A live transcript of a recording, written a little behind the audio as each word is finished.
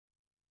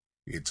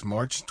It's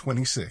March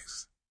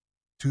 26th,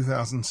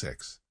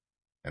 2006,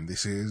 and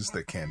this is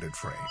the Candid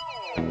Frame.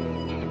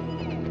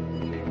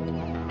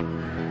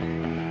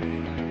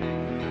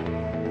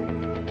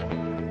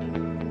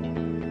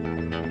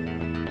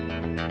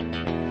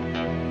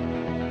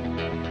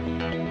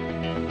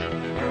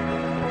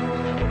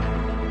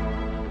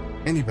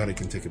 Anybody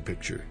can take a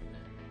picture,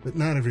 but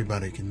not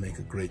everybody can make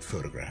a great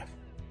photograph.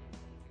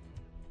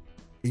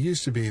 It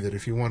used to be that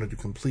if you wanted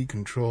complete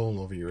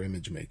control over your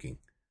image making,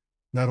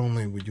 not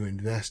only would you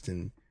invest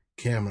in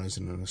cameras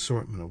and an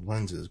assortment of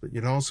lenses, but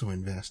you'd also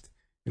invest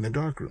in a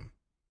darkroom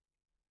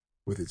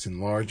with its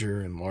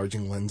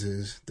enlarging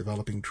lenses,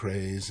 developing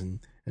trays, and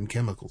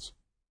chemicals.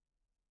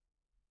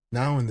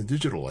 Now in the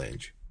digital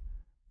age,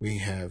 we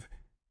have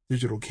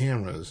digital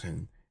cameras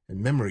and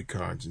memory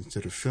cards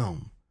instead of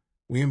film.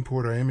 We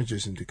import our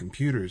images into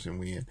computers and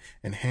we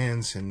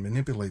enhance and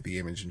manipulate the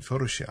image in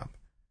Photoshop.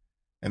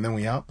 And then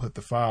we output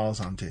the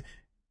files onto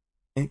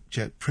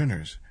inkjet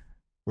printers,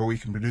 where we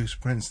can produce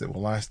prints that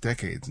will last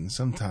decades and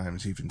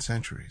sometimes even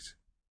centuries.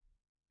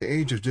 The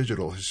age of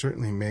digital has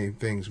certainly made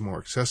things more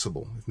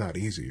accessible, if not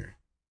easier.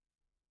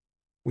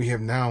 We have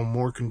now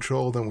more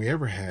control than we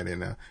ever had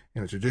in a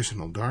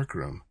traditional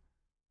darkroom,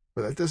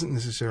 but that doesn't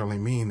necessarily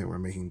mean that we're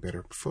making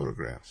better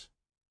photographs.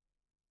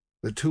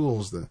 The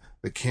tools,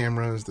 the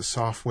cameras, the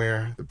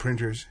software, the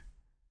printers,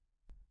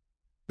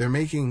 they're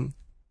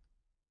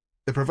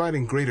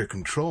providing greater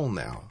control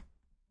now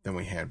than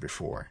we had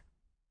before.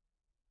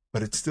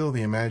 But it's still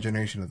the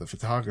imagination of the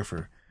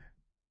photographer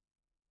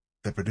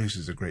that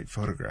produces a great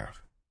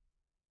photograph.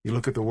 You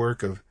look at the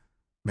work of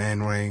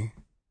Man Ray,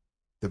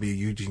 W.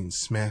 Eugene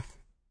Smith,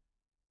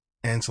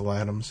 Ansel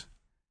Adams,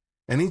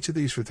 and each of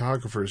these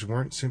photographers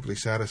weren't simply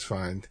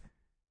satisfied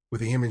with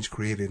the image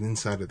created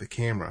inside of the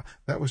camera.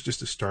 That was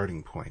just a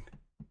starting point.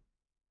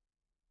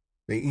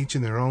 They each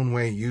in their own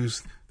way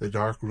used the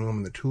dark room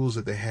and the tools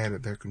that they had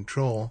at their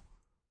control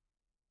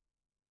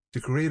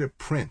to create a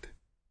print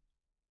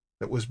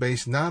that was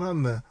based not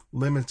on the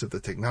limits of the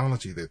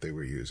technology that they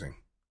were using,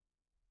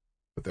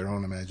 but their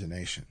own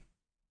imagination.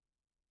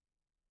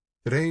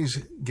 Today's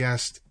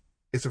guest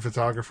is a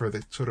photographer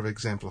that sort of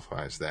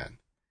exemplifies that.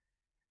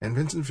 And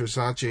Vincent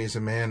Versace is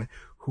a man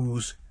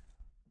whose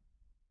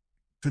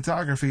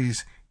photography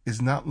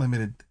is not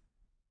limited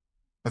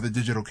by the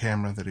digital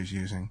camera that he's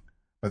using,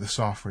 by the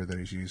software that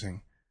he's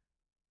using,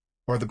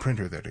 or the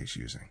printer that he's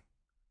using.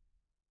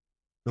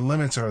 The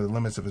limits are the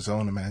limits of his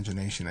own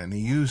imagination, and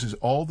he uses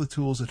all the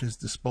tools at his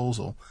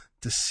disposal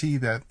to see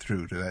that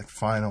through to that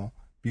final,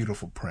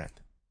 beautiful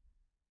print.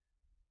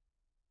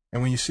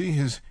 And when you see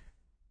his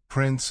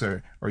prints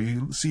or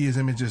you see his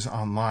images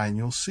online,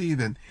 you'll see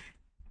that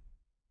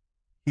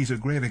he's a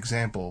great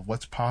example of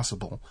what's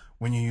possible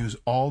when you use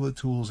all the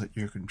tools at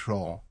your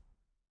control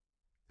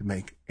to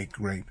make a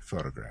great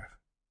photograph.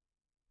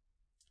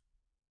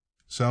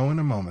 So in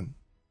a moment,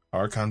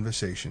 our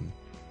conversation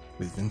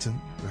with Vincent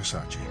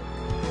Versace.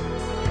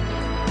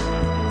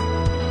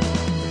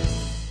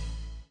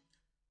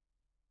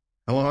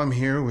 Hello, I'm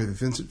here with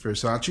Vincent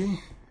Versace.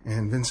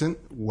 And Vincent,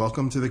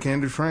 welcome to the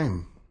Candid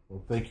Frame.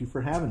 Well, thank you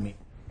for having me.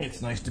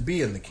 It's nice to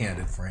be in the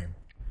Candid Frame.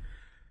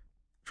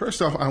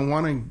 First off, I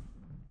want to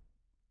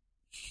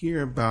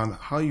hear about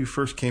how you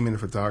first came into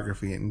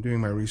photography. And doing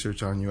my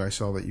research on you, I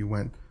saw that you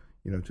went,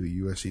 to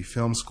the USC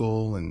Film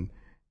School and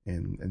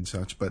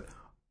such. But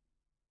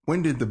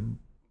when did the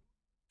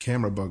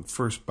camera bug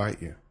first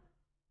bite you?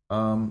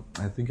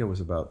 I think I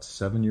was about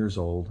 7 years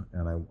old,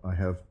 and I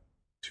have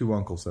two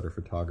uncles that are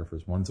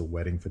photographers. One's a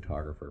wedding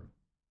photographer.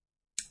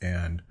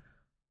 And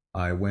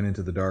I went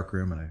into the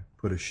darkroom and I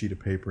put a sheet of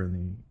paper in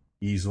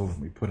the easel,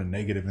 and we put a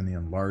negative in the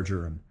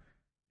enlarger, and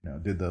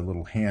did the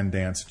little hand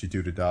dance that you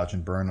do to dodge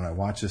and burn. And I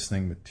watched this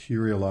thing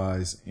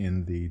materialize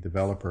in the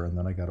developer, and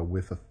then I got a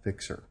whiff of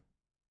fixer.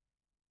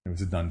 It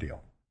was a done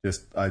deal.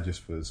 I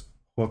just was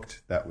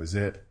hooked. That was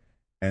it.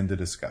 End of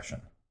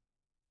discussion.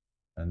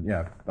 And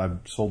yeah, I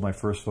sold my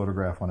first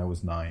photograph when I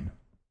was 9.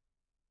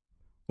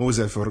 What was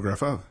that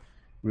photograph of?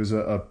 It was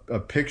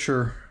a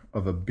picture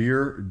of a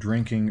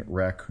beer-drinking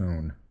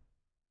raccoon.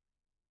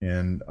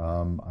 And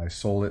I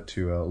sold it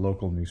to a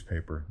local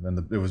newspaper.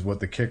 Then it was what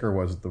the kicker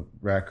was. The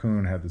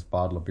raccoon had this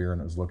bottle of beer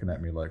and it was looking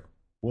at me like,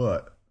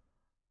 "What?"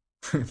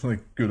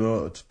 Like, "Good,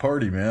 it's a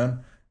party,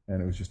 man."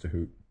 And it was just a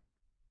hoot.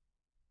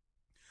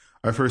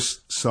 I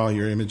first saw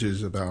your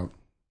images about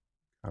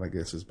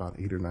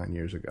 8 or 9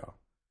 years ago.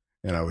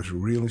 And I was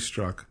really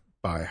struck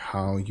by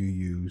how you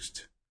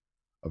used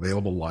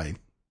available light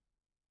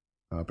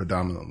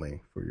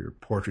predominantly for your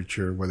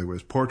portraiture, whether it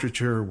was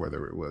portraiture,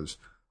 whether it was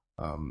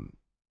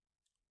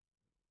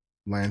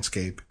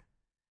landscape.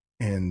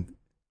 And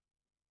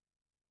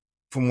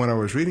from what I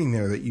was reading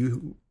there, that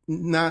you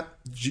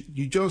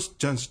just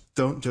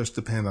don't just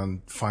depend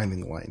on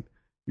finding light.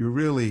 You're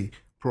really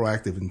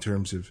proactive in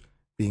terms of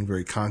being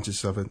very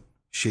conscious of it,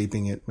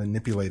 shaping it,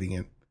 manipulating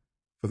it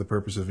for the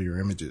purpose of your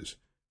images.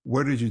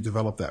 Where did you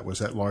develop that? Was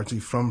that largely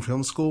from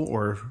film school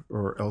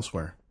or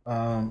elsewhere?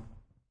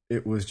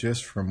 It was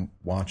just from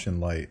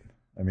watching light.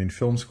 I mean,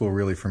 film school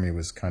really for me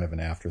was kind of an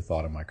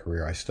afterthought in my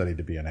career. I studied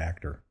to be an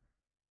actor,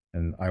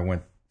 and I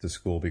went to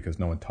school because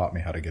no one taught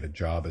me how to get a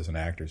job as an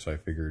actor, so I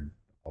figured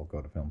I'll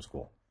go to film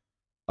school.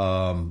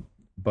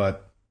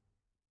 But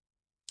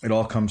it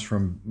all comes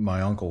from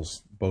my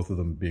uncles, both of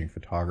them being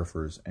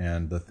photographers,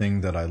 and the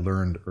thing that I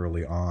learned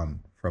early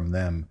on from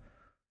them,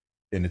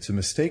 and it's a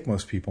mistake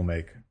most people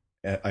make,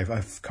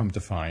 I've come to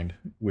find,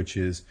 which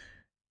is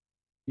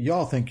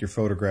y'all think you're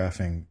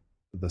photographing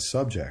the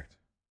subject.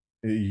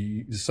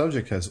 The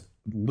subject has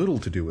little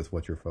to do with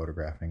what you're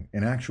photographing.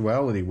 In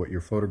actuality, what you're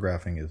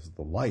photographing is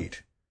the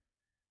light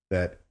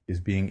that is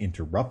being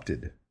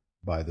interrupted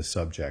by the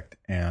subject,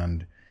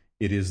 and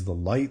it is the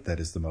light that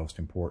is the most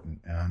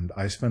important. And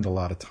I spend a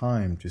lot of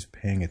time just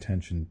paying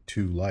attention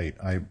to light.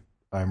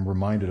 I'm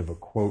reminded of a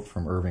quote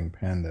from Irving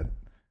Penn that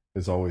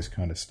has always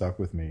kind of stuck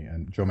with me,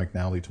 and Joe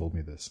McNally told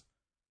me this,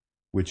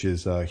 which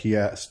is he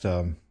asked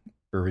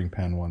Irving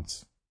Penn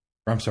once,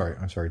 or I'm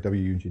sorry,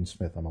 W. Eugene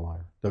Smith, I'm a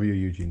liar, W.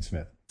 Eugene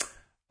Smith,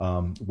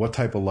 what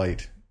type of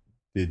light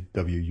did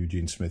W.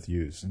 Eugene Smith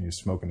use? And he was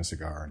smoking a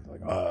cigar,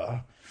 and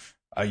like,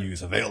 I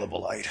use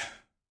available light.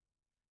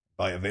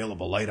 By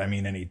available light, I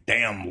mean any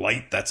damn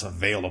light that's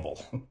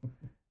available.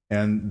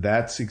 And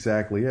that's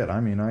exactly it.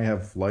 I mean, I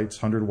have lights,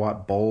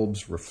 100-watt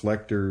bulbs,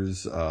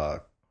 reflectors,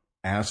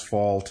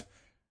 asphalt,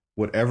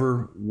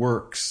 whatever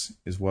works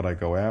is what I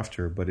go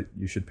after, but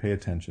you should pay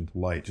attention to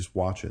light. Just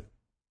watch it.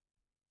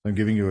 I'm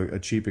giving you a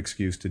cheap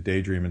excuse to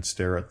daydream and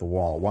stare at the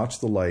wall. Watch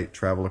the light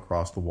travel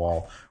across the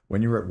wall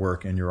when you're at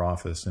work in your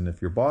office. And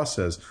if your boss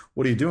says,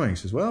 "What are you doing?" He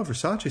says, "Well,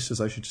 Versace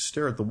says I should just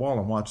stare at the wall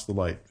and watch the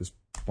light." Just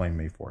blame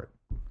me for it.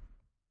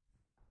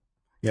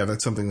 Yeah,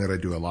 that's something that I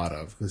do a lot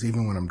of, because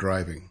even when I'm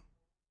driving,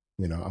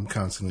 I'm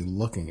constantly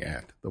looking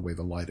at the way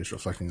the light is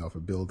reflecting off a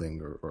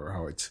building or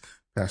how it's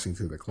passing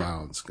through the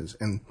clouds.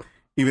 And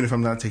even if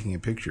I'm not taking a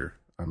picture,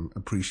 I'm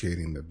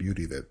appreciating the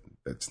beauty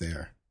that's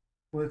there.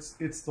 Well,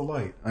 it's the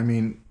light. I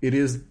mean, it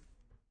is.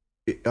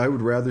 I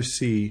would rather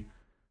see,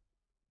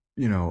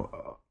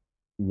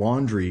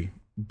 laundry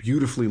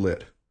beautifully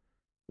lit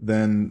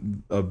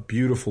than a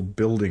beautiful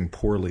building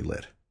poorly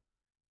lit.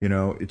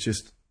 It's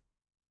just,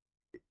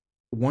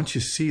 once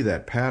you see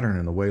that pattern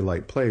in the way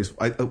light plays,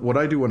 what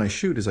I do when I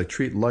shoot is I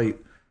treat light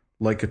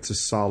like it's a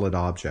solid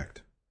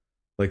object,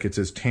 like it's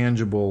as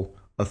tangible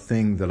a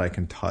thing that I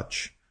can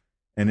touch.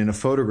 And in a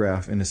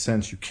photograph, in a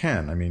sense, you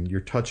can. I mean,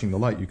 you're touching the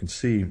light, you can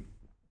see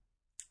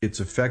its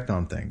effect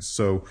on things.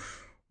 So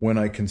when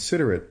I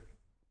consider it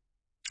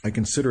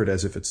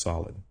as if it's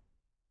solid.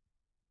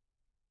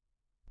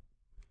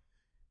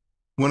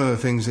 One of the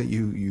things that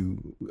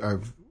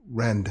I've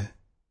read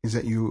is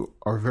that you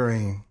are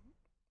very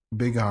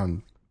big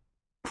on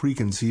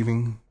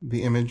preconceiving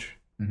the image,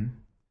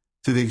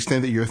 to the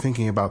extent that you're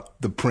thinking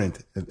about the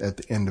print at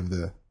the end of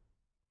the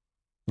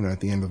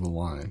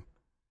line.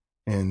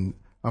 And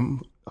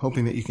I'm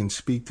hoping that you can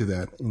speak to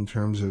that in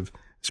terms of,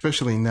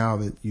 especially now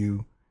that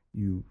you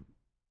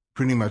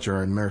pretty much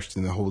are immersed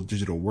in the whole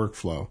digital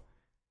workflow,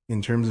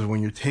 in terms of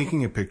when you're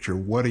taking a picture,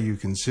 what are you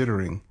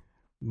considering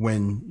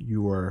when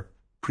you are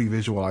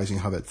pre-visualizing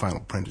how that final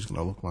print is going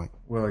to look like?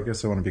 Well, I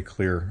guess I want to be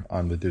clear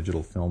on the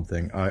digital film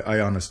thing. I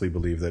honestly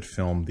believe that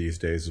film these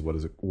days is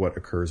what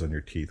occurs on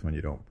your teeth when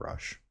you don't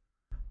brush.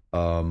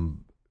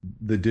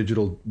 The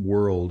digital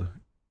world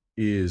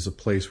is a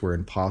place where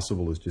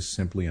impossible is just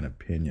simply an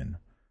opinion.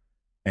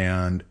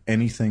 And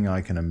anything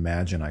I can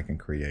imagine, I can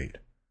create.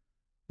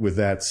 With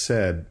that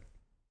said,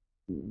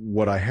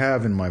 what I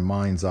have in my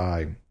mind's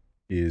eye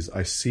is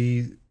I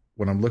see,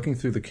 when I'm looking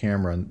through the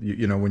camera,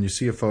 and when you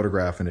see a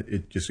photograph and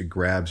it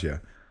grabs you,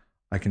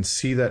 I can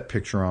see that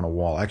picture on a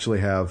wall. I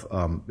actually have,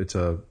 it's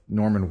a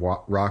Norman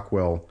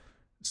Rockwell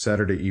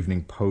Saturday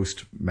Evening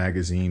Post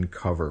magazine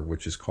cover,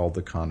 which is called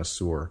The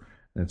Connoisseur.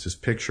 And it's this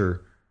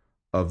picture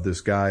of this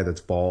guy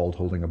that's bald,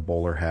 holding a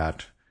bowler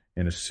hat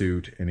in a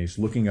suit, and he's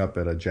looking up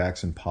at a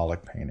Jackson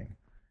Pollock painting.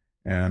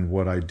 And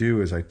what I do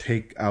is I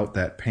take out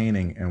that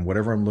painting, and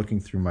whatever I'm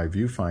looking through my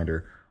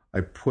viewfinder,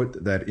 I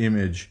put that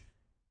image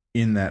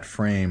in that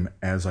frame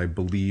as I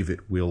believe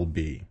it will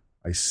be.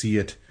 I see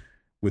it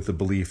with the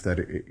belief that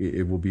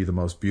it will be the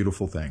most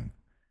beautiful thing.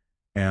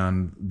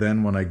 And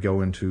then when I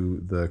go into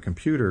the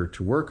computer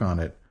to work on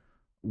it,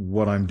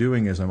 what I'm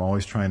doing is I'm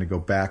always trying to go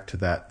back to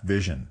that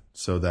vision,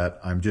 so that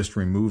I'm just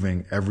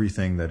removing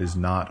everything that is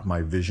not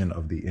my vision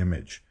of the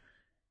image.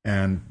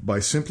 And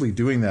by simply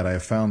doing that, I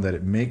have found that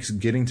it makes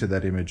getting to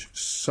that image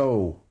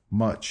so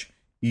much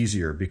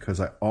easier, because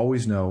I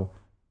always know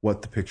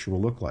what the picture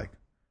will look like.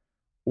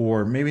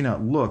 Or maybe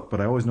not look,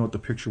 but I always know what the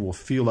picture will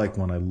feel like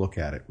when I look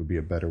at it, would be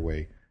a better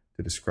way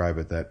to describe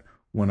it. That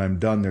when I'm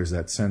done, there's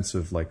that sense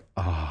of like,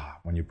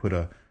 when you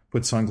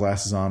put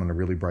sunglasses on a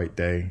really bright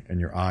day and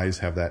your eyes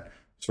have that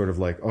sort of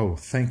like, oh,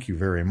 thank you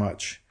very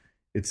much.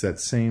 It's that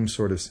same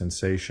sort of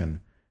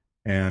sensation.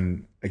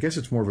 And I guess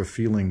it's more of a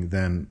feeling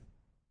than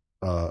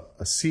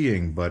a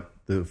seeing, but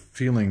the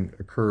feeling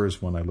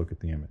occurs when I look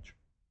at the image.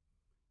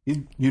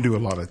 You do a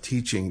lot of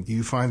teaching. Do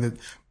you find that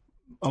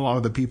a lot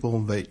of the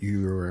people that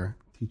you're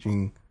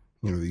teaching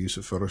the use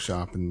of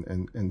Photoshop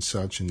and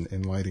such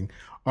and lighting,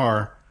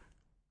 are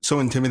so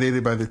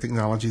intimidated by the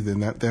technology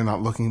they're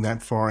not looking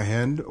that far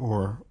ahead?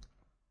 Or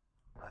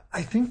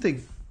I think they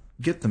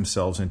get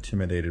themselves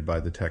intimidated by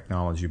the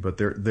technology, but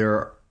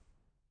there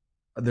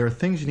are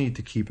things you need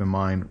to keep in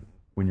mind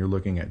when you're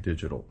looking at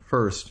digital.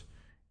 First,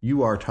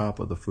 you are top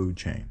of the food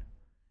chain.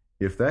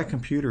 If that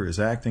computer is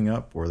acting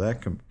up or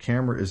that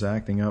camera is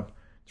acting up,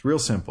 it's real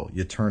simple.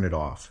 You turn it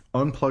off.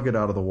 Unplug it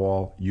out of the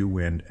wall. You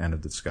win. End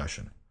of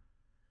discussion.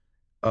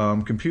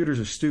 Computers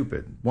are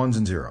stupid. Ones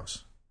and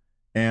zeros.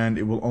 And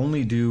it will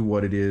only do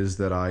what it is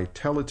that I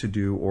tell it to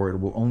do, or it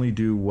will only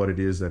do what it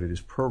is that it is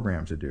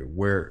programmed to do.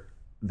 Where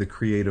the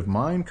creative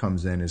mind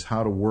comes in is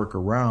how to work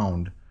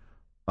around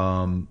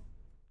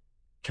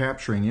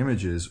capturing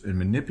images and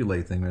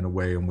manipulate them in a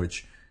way in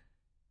which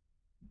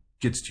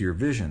gets to your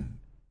vision.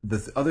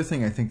 The other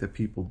thing I think that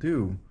people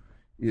do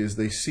is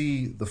they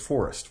see the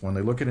forest. When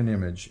they look at an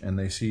image and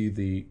they see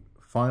the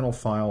final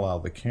file out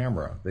of the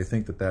camera, they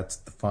think that that's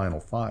the final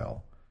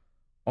file.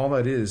 All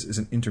that is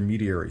an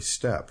intermediary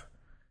step.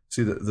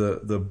 See,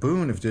 the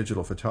boon of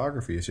digital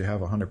photography is you have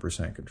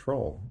 100%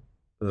 control.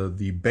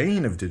 The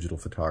bane of digital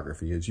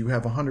photography is you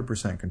have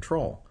 100%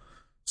 control.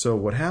 So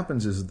what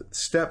happens is the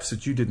steps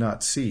that you did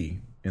not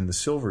see in the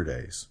silver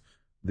days,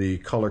 the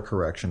color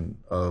correction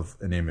of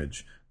an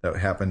image that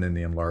happened in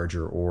the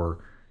enlarger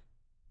or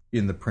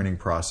in the printing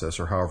process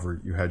or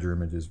however you had your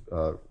images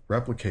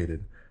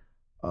replicated,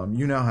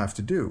 you now have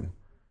to do.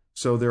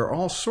 So there are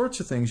all sorts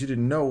of things you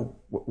didn't know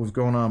what was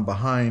going on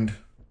behind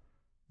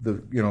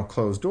the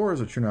closed doors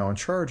that you're now in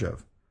charge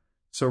of.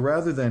 So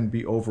rather than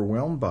be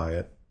overwhelmed by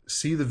it,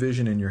 see the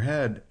vision in your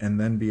head and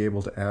then be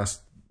able to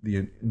ask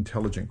the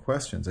intelligent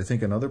questions. I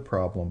think another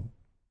problem,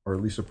 or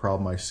at least a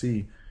problem I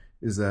see,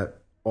 is that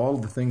all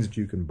of the things that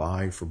you can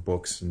buy for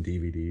books and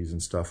DVDs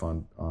and stuff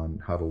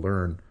on how to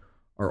learn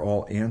are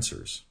all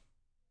answers.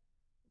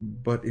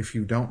 But if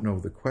you don't know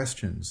the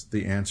questions,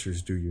 the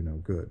answers do you no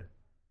good.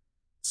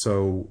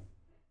 So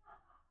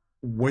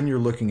when you're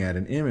looking at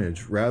an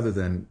image, rather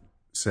than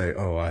say,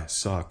 oh, I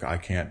suck, I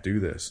can't do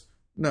this.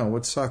 No,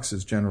 what sucks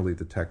is generally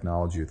the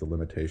technology or the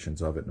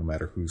limitations of it, no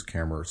matter whose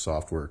camera or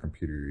software or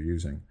computer you're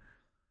using.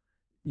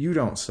 You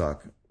don't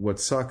suck. What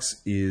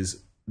sucks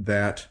is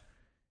that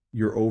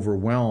you're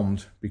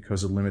overwhelmed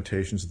because of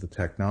limitations of the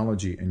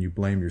technology and you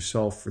blame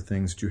yourself for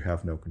things that you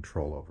have no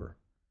control over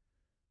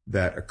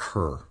that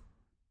occur.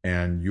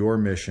 And your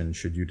mission,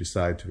 should you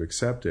decide to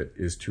accept it,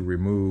 is to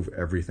remove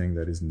everything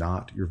that is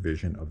not your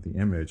vision of the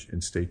image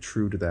and stay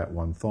true to that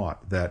one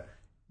thought, that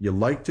you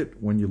liked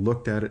it when you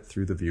looked at it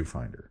through the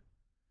viewfinder.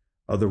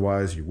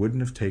 Otherwise, you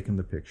wouldn't have taken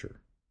the picture.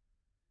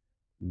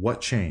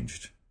 What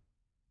changed?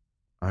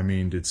 I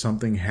mean, did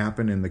something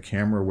happen in the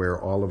camera where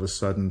all of a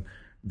sudden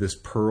this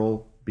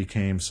pearl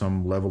became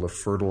some level of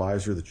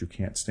fertilizer that you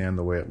can't stand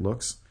the way it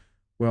looks?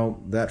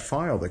 Well, that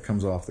file that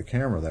comes off the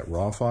camera, that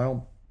raw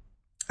file,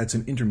 that's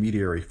an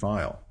intermediary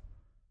file.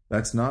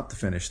 That's not the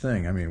finished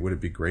thing. I mean, would it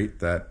be great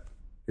that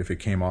if it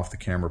came off the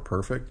camera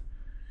perfect?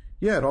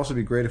 Yeah, it'd also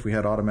be great if we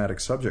had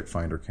automatic subject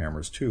finder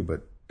cameras too,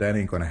 but that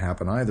ain't going to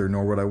happen either,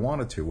 nor would I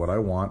want it to. What I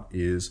want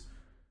is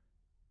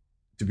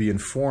to be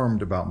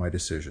informed about my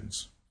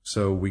decisions.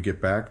 So we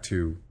get back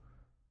to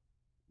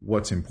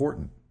what's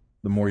important.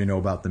 The more you know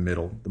about the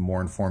middle, the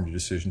more informed your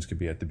decisions can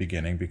be at the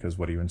beginning, because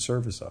what are you in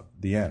service of?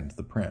 The end,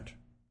 the print.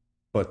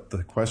 But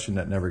the question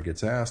that never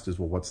gets asked is,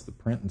 well, what's the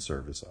print in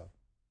service of?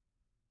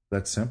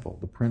 That's simple.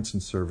 The print's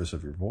in service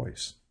of your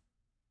voice.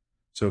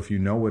 So if you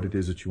know what it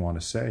is that you want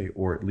to say,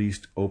 or at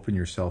least open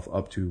yourself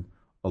up to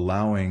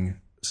allowing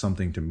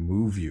something to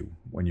move you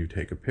when you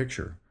take a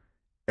picture,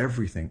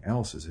 everything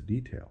else is a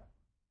detail.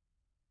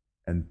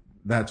 And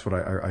that's what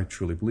I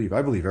truly believe.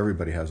 I believe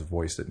everybody has a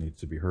voice that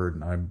needs to be heard,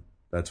 and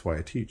that's why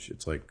I teach.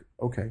 It's like,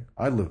 okay,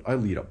 I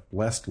lead a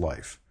blessed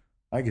life.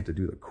 I get to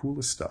do the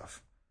coolest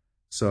stuff.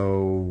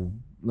 So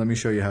let me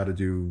show you how to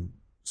do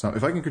some.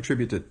 If I can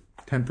contribute to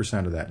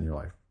 10% of that in your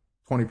life,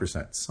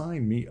 20%,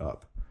 sign me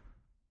up.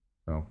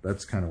 So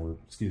that's kind of where,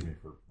 excuse me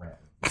for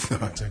ranting.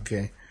 No, it's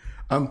okay.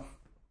 I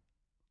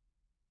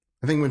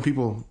think when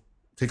people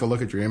take a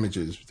look at your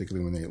images,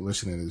 particularly when they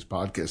listen to this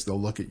podcast, they'll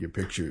look at your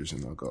pictures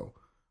and they'll go,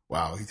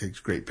 wow, he takes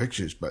great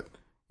pictures, but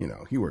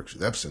he works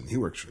with Epson, he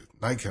works with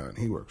Nikon,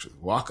 he works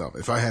with Wacom.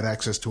 If I had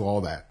access to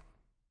all that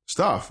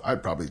stuff,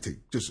 I'd probably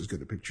take just as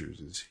good a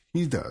pictures as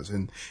he does.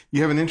 And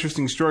you have an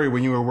interesting story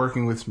when you were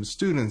working with some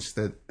students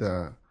that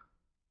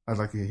I'd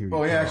like to hear you.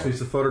 Oh, yeah, actually, it's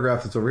the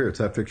photograph that's over here. It's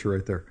that picture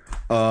right there.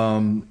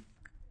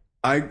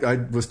 I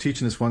was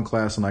teaching this one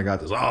class and I got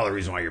this, the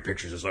reason why your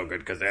pictures are so good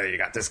because you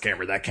got this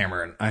camera, that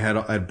camera. And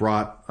I'd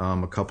brought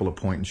a couple of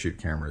point and shoot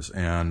cameras.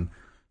 And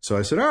so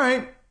I said, all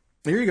right,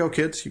 here you go,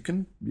 kids. You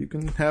can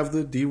have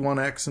the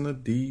D1X and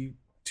the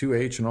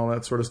D2H and all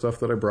that sort of stuff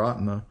that I brought.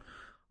 And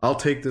I'll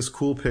take this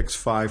Coolpix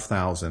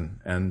 5000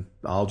 and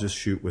I'll just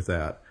shoot with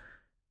that.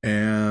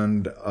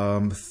 And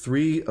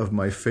 3 of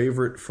my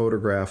favorite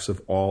photographs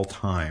of all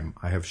time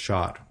I have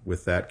shot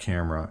with that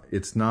camera.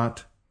 It's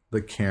not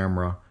the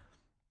camera.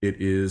 It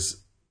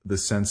is the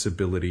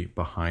sensibility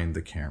behind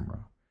the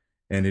camera.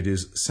 And it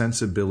is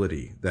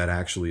sensibility that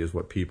actually is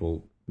what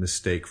people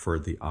mistake for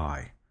the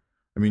eye.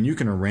 I mean, you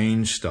can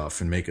arrange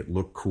stuff and make it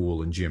look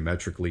cool and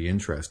geometrically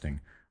interesting,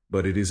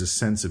 but it is a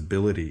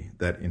sensibility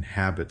that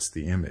inhabits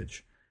the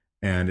image.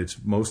 And it's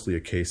mostly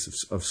a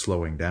case of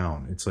slowing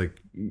down. It's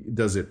like,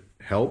 does it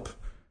help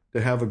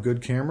to have a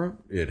good camera?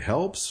 It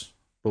helps,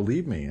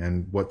 believe me.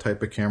 And what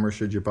type of camera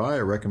should you buy? I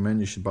recommend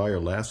you should buy your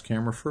last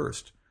camera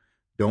first.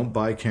 Don't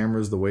buy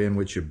cameras the way in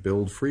which you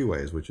build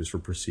freeways, which is for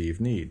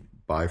perceived need.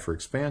 Buy for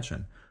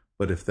expansion.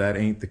 But if that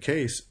ain't the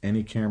case,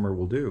 any camera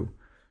will do.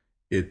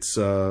 It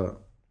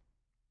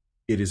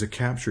is a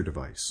capture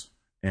device,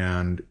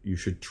 and you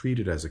should treat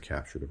it as a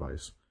capture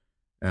device.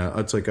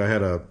 It's like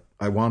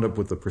I wound up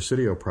with the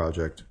Presidio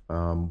project.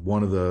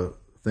 One of the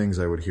things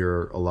I would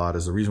hear a lot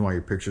is the reason why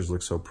your pictures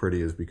look so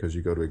pretty is because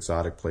you go to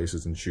exotic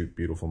places and shoot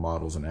beautiful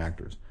models and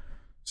actors.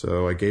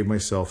 So I gave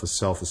myself a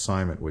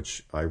self-assignment,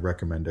 which I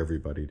recommend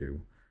everybody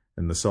do.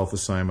 And the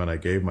self-assignment I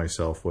gave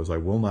myself was I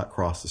will not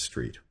cross the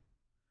street.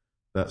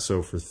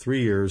 So for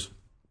 3 years,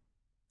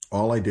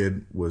 all I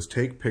did was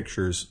take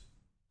pictures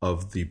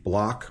of the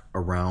block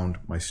around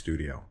my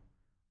studio.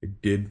 I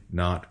did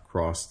not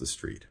cross the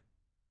street.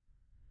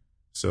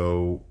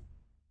 So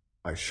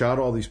I shot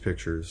all these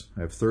pictures.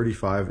 I have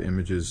 35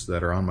 images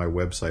that are on my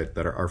website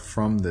that are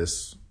from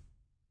this,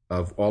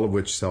 of all of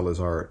which sell as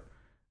art.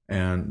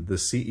 And the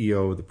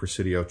CEO of the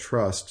Presidio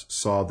Trust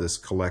saw this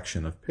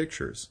collection of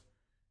pictures.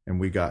 And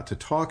we got to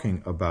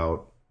talking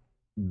about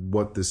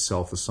what this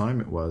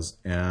self-assignment was.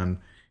 And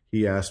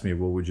he asked me,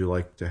 well, would you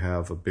like to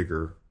have a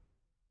bigger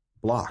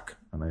block?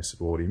 And I said,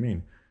 well, what do you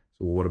mean?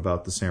 So, well, what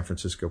about the San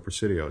Francisco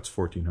Presidio? It's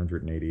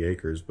 1,480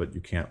 acres, but you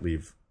can't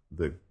leave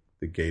the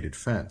gated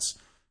fence.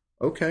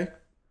 Okay.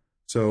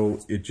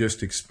 So it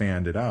just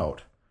expanded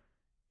out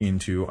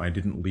into I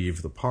didn't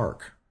leave the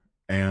park.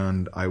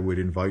 And I would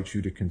invite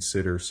you to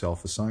consider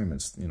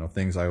self-assignments,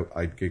 things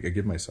I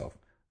give myself.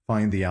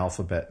 Find the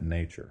alphabet in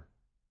nature,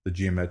 the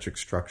geometric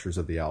structures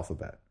of the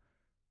alphabet.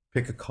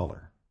 Pick a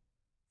color.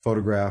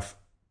 Photograph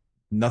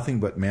nothing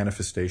but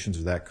manifestations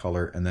of that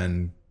color and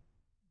then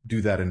do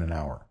that in an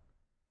hour.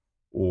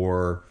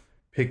 Or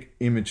pick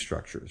image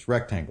structures,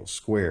 rectangles,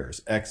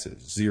 squares,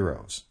 X's,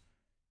 zeros,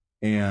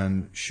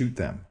 and shoot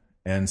them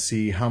and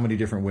see how many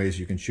different ways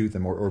you can shoot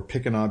them, or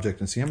pick an object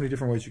and see how many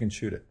different ways you can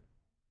shoot it.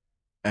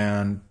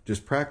 And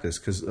just practice,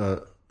 because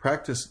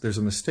practice, there's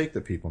a mistake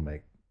that people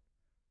make.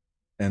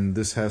 And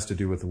this has to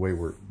do with the way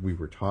we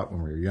were taught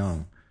when we were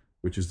young,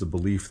 which is the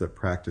belief that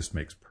practice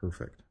makes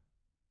perfect.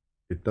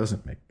 It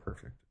doesn't make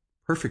perfect.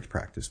 Perfect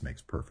practice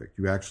makes perfect.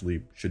 You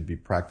actually should be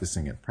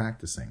practicing and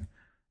practicing.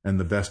 And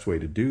the best way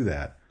to do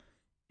that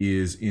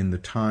is in the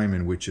time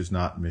in which is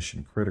not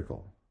mission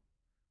critical,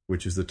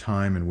 which is the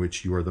time in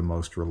which you are the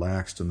most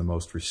relaxed and the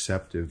most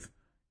receptive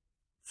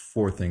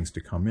for things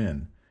to come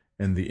in.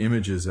 And the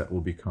images that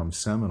will become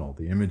seminal,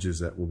 the images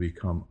that will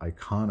become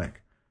iconic,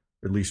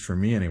 at least for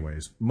me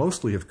anyways,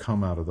 mostly have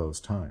come out of those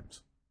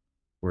times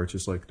where it's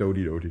just like,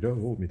 do-de-do-de-do,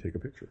 let me take a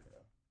picture.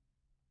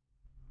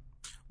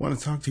 I want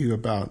to talk to you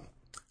about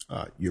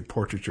your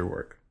portraiture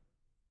work.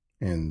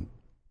 And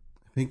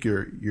I think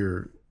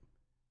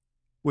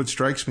what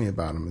strikes me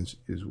about them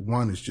is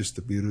one is just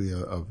the beauty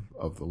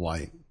of the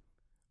light.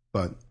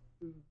 But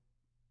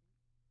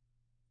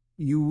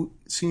you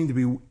seem to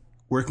be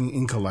working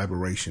in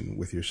collaboration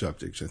with your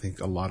subjects. I think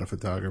a lot of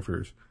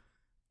photographers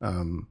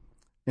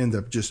end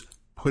up just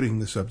putting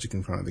the subject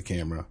in front of the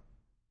camera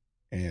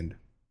and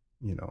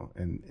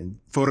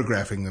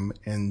photographing them,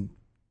 and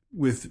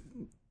with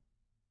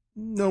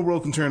no real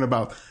concern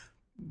about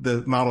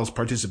the model's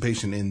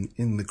participation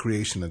in the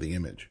creation of the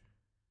image.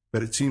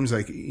 But it seems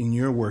like in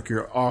your work,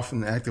 you're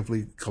often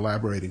actively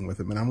collaborating with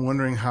them. And I'm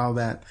wondering how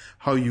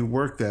you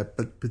work that,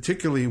 but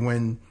particularly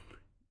when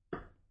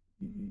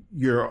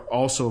you're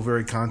also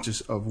very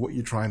conscious of what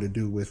you're trying to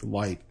do with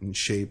light and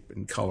shape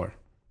and color.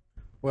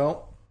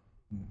 Well,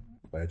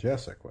 glad you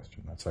asked that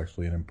question. That's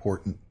actually an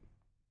important...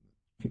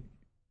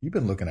 You've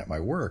been looking at my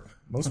work.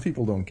 Most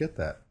people don't get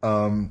that.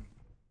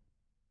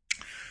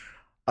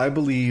 I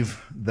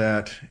believe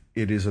that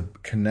it is a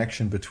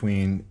connection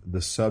between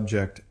the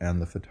subject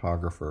and the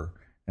photographer,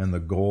 and the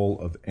goal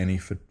of any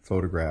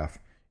photograph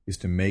is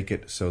to make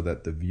it so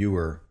that the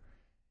viewer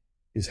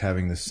is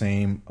having the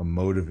same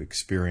emotive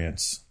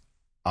experience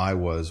I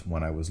was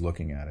when I was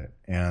looking at it.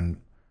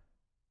 And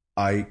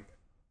I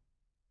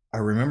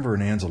remember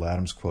an Ansel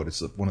Adams quote.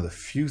 It's one of the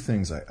few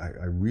things I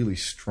really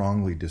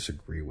strongly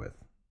disagree with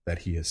that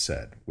he has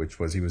said, which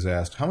was, he was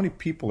asked, how many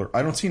people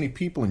I don't see any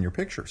people in your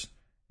pictures.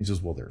 He says,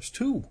 well, there's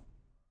two.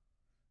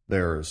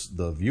 There's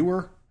the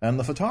viewer and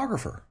the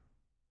photographer.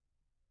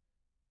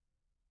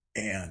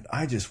 And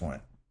I just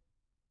went,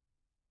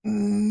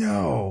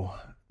 no,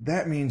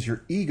 that means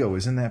your ego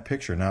is in that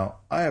picture. Now,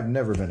 I have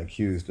never been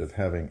accused of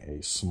having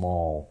a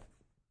small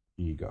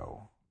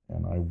ego.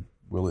 And I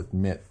will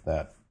admit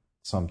that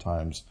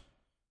sometimes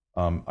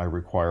I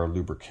require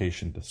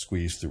lubrication to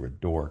squeeze through a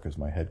door because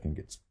my head can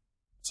get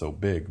so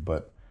big.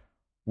 But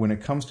when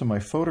it comes to my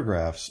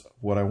photographs,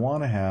 what I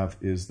want to have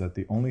is that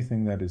the only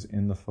thing that is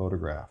in the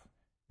photograph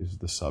is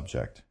the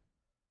subject.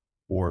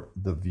 or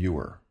the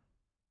viewer,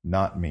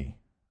 not me.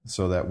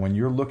 So that when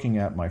you're looking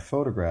at my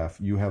photograph,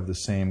 you have the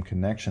same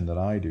connection that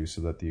I do, so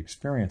that the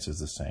experience is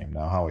the same.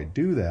 Now, how I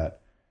do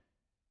that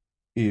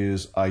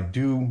is I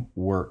do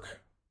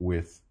work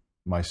with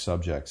my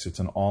subjects. It's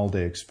an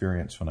all-day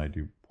experience when I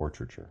do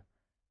portraiture.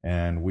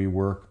 And we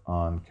work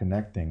on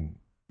connecting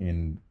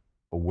in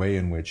a way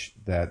in which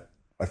that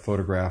I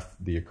photograph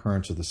the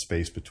occurrence of the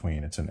space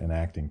between. It's an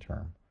acting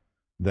term.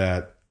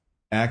 That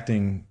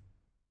acting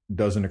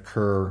doesn't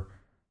occur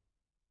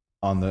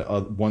on the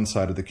one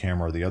side of the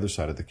camera or the other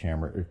side of the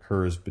camera. It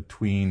occurs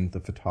between the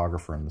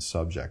photographer and the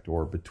subject,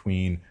 or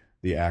between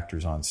the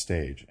actors on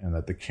stage, and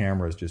that the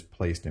camera is just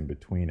placed in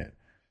between it.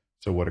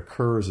 So what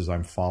occurs is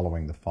I'm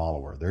following the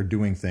follower. They're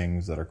doing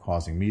things that are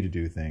causing me to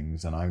do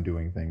things, and I'm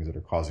doing things that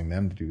are causing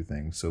them to do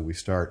things. So we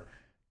start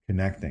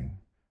connecting.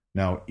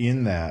 Now,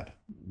 in that,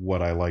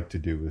 what I like to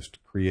do is to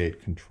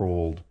create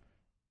controlled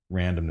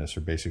randomness, or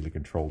basically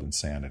controlled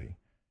insanity.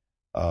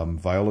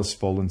 Viola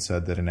Spolin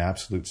said that in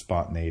absolute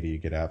spontaneity, you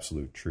get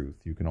absolute truth.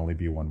 You can only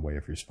be one way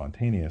if you're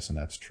spontaneous, and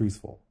that's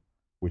truthful,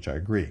 which I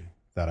agree,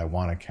 that I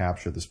want to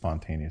capture the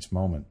spontaneous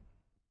moment.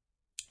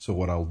 So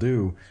what I'll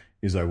do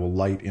is I will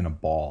light in a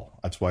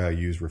ball. That's why I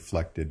use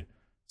reflected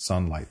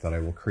sunlight, that I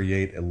will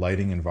create a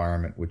lighting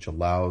environment which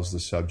allows the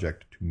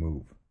subject to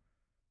move.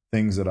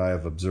 Things that I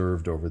have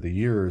observed over the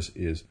years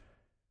is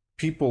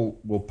people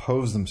will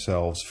pose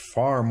themselves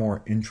far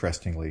more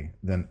interestingly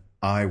than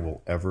I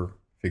will ever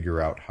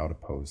figure out how to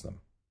pose them,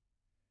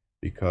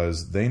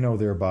 because they know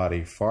their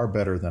body far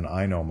better than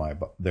I know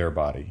their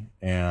body,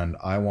 and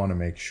I want to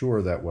make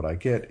sure that what I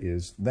get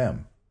is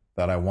them,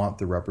 that I want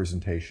the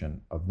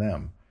representation of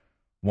them.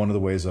 One of the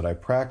ways that I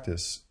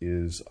practice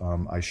is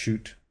I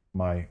shoot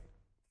my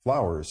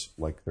flowers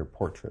like they're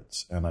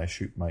portraits, and I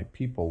shoot my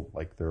people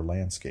like they're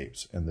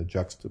landscapes, and the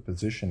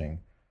juxtapositioning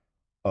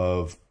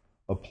of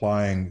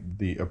applying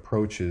the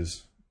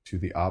approaches to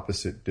the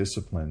opposite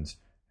disciplines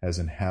has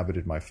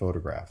inhabited my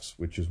photographs,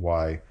 which is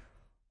why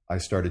I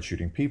started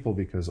shooting people,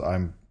 because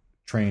I'm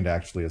trained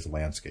actually as a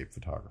landscape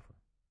photographer,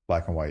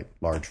 black and white,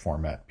 large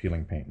format,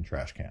 peeling paint and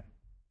trash can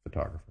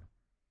photographer.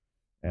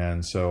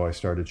 And so I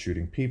started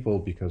shooting people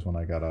because when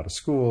I got out of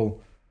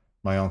school,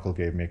 my uncle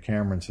gave me a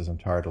camera and says, I'm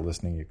tired of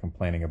listening to you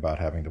complaining about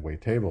having to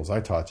wait tables. I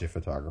taught you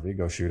photography,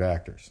 go shoot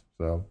actors.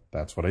 So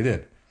that's what I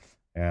did.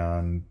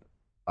 And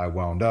I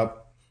wound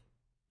up,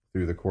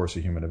 through the course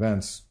of human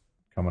events,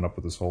 coming up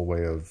with this whole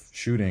way of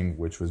shooting,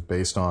 which was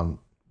based on,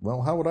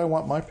 well, how would I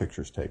want my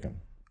pictures taken?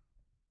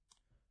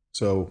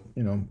 So,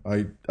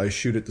 I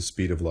shoot at the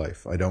speed of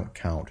life. I don't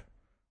count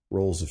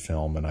rolls of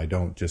film, and I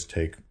don't just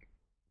take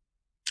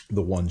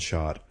the one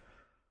shot.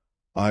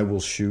 I will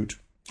shoot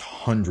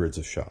hundreds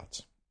of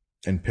shots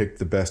and pick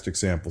the best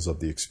examples of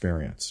the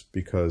experience,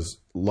 because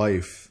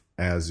life,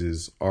 as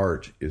is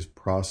art, is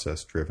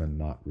process-driven,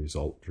 not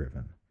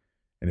result-driven.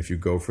 And if you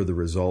go for the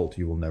result,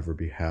 you will never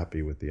be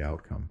happy with the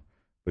outcome.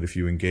 But if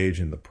you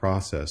engage in the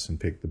process and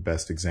pick the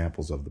best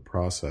examples of the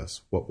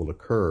process, what will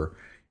occur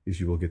is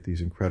you will get these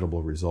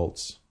incredible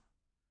results,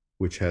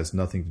 which has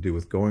nothing to do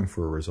with going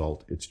for a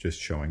result. It's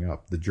just showing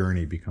up. The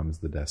journey becomes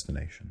the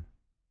destination.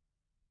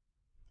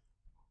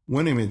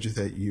 One image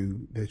that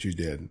you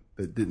did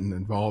that didn't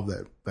involve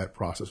that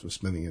process of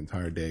spending the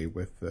entire day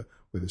with the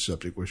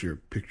subject was your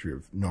picture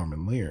of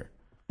Norman Lear.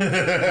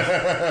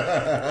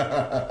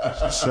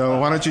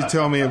 So why don't you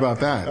tell me about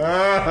that?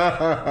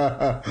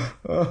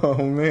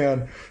 Oh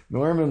man,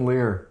 Norman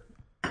Lear,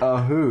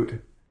 a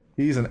hoot.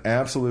 He's an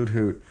absolute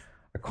hoot.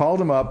 I called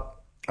him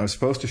up. I was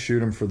supposed to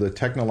shoot him for the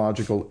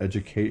Technological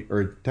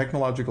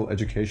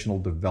Educational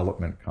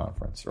Development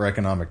Conference, or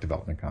Economic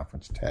Development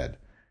Conference, TED.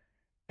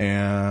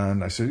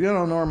 And I said,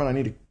 Norman,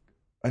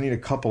 I need a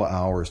couple of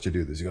hours to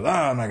do this. He goes,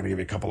 I'm not going to give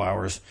you a couple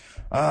hours.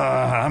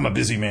 I'm a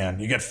busy man.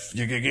 You get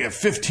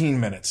 15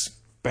 minutes.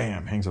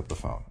 Bam, hangs up the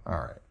phone. All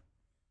right.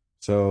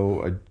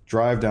 So I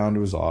drive down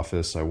to his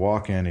office. I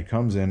walk in. He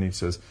comes in. He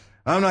says,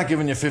 I'm not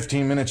giving you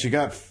 15 minutes. You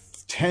got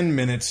 10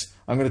 minutes.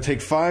 I'm going to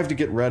take 5 to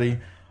get ready.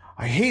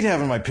 I hate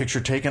having my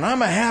picture taken.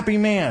 I'm a happy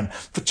man.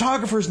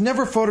 Photographers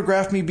never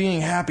photographed me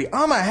being happy.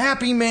 I'm a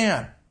happy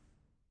man.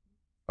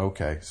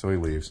 Okay, so he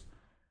leaves.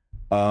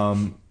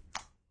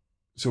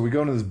 So we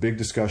go into this big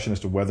discussion as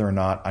to whether or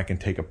not I can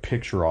take a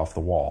picture off the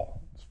wall.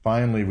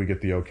 Finally, we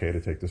get the okay to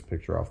take this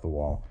picture off the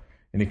wall.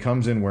 And he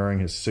comes in wearing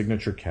his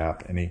signature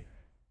cap, and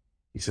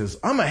he says,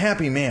 I'm a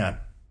happy man.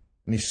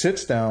 And he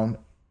sits down,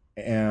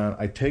 and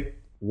I take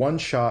one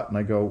shot, and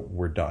I go,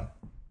 we're done.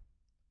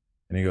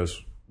 And he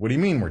goes, what do you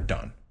mean we're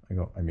done? I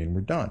go, I mean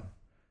we're done.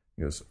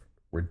 He goes,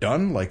 we're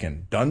done like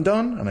in done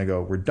done? And I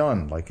go, we're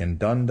done like in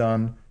done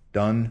done,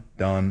 done,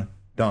 done,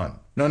 done.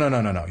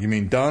 No. You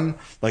mean done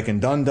like in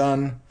done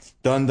done,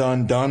 done,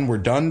 done, done, we're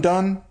done,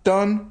 done,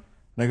 done?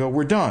 And I go,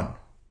 we're done.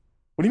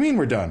 What do you mean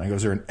we're done? I go,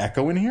 is there an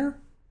echo in here?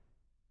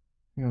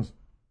 He goes,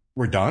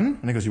 we're done?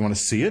 And he goes, you want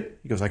to see it?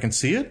 He goes, I can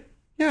see it?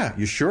 Yeah.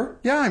 You sure?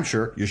 Yeah, I'm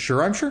sure. You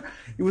sure I'm sure?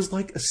 It was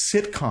like a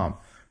sitcom.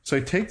 So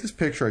I take this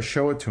picture, I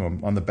show it to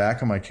him on the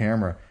back of my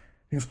camera.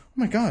 He goes, oh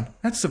my God,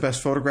 that's the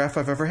best photograph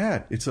I've ever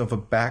had. It's of the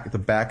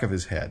back of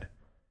his head.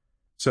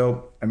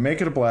 So I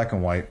make it a black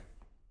and white.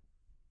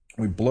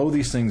 We blow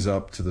these things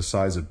up to the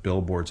size of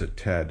billboards at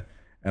TED,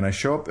 and I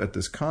show up at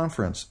this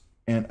conference,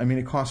 and I mean,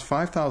 it costs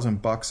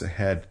 $5,000 a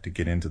head to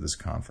get into this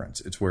conference.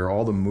 It's where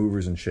all the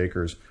movers and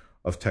shakers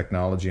of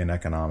technology and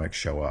economics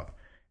show up.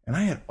 And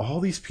I had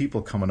all these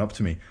people coming up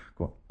to me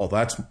going, "Oh,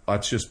 that's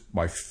just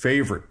my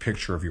favorite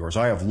picture of yours.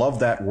 I have loved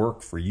that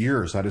work for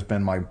years.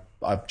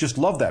 I've just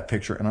loved that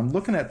picture." And I'm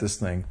looking at this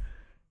thing,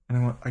 and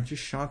I went, "I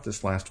just shot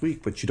this last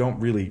week, but you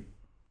don't really."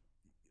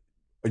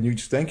 And you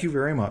just, "Thank you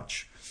very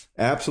much.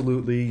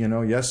 Absolutely,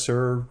 yes,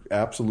 sir,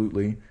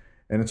 absolutely."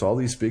 And it's all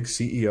these big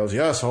CEOs.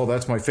 "Yes, oh,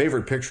 that's my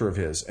favorite picture of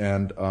his."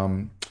 And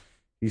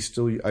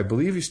I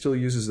believe he still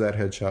uses that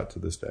headshot to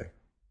this day.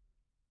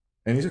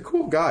 And he's a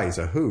cool guy. He's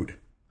a hoot.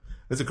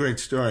 That's a great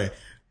story.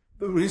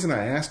 The reason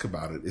I ask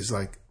about it is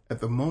like at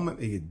the moment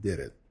that you did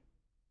it,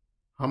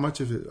 how much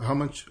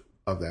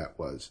of that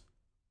was,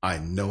 I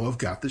know I've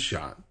got the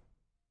shot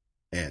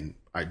and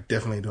I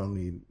definitely don't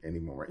need any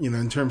more,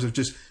 in terms of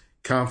just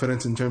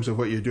confidence in terms of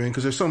what you're doing.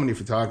 Because there's so many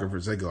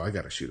photographers, they go, "I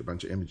got to shoot a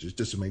bunch of images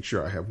just to make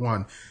sure I have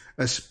one,"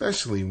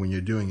 especially when you're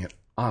doing it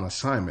on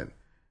assignment.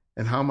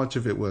 And how much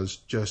of it was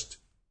just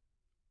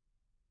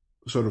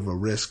sort of a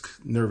risk,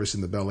 nervous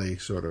in the belly,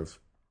 sort of.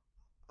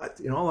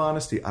 In all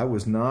honesty, it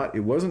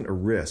wasn't a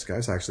risk. I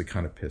was actually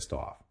kind of pissed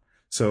off.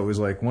 So it was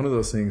like one of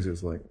those things. It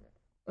was like,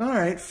 all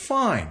right,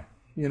 fine,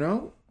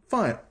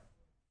 fine.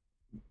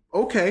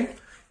 Okay.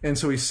 And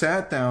so he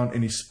sat down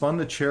and he spun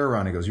the chair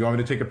around. He goes, "You want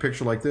me to take a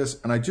picture like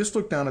this?" And I just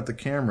looked down at the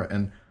camera,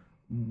 and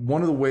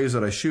one of the ways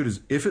that I shoot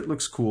is if it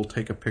looks cool,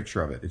 take a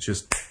picture of it. It's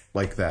just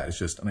like that.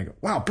 And I go,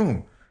 "Wow,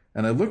 boom."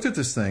 And I looked at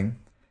this thing,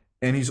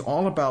 and he's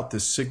all about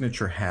this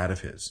signature hat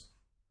of his.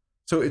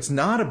 So it's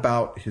not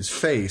about his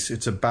face,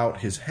 it's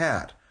about his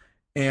hat.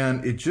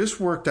 And it just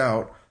worked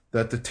out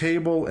that the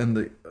table and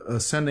the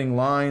ascending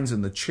lines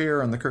and the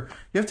chair and the curve,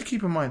 you have to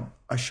keep in mind,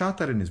 I shot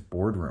that in his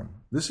boardroom.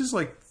 This is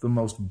like the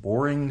most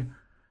boring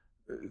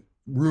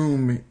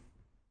room.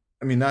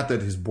 I mean, not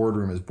that his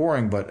boardroom is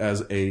boring, but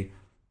as a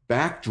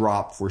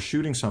backdrop for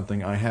shooting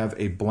something, I have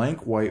a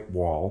blank white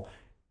wall,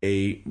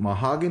 a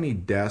mahogany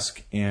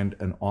desk, and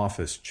an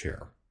office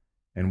chair.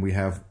 And we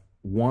have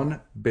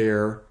one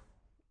bare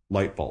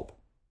light bulb.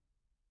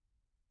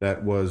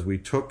 We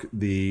took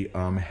the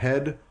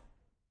head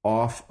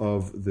off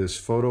of this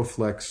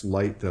PhotoFlex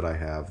light that I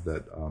have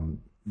that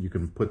you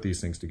can put these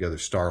things together,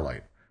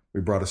 Starlight.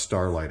 We brought a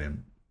Starlight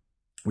in.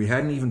 We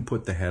hadn't even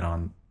put the head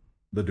on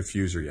the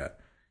diffuser yet.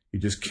 He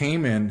just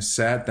came in,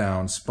 sat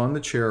down, spun the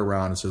chair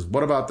around and says,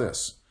 "What about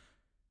this?"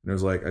 And it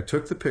was like, I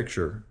took the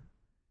picture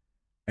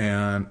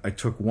and I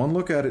took one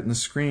look at it in the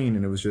screen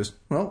and it was just,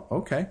 well,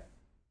 okay.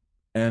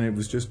 And it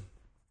was just,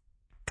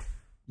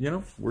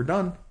 we're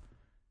done.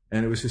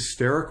 And it was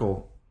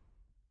hysterical,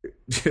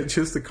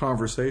 just the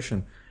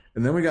conversation.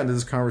 And then we got into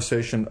this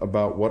conversation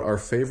about what our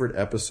favorite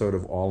episode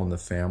of All in the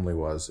Family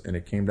was. And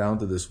it came down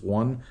to this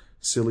one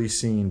silly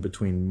scene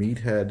between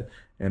Meathead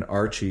and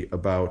Archie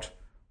about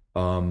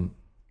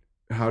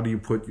how do you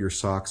put your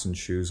socks and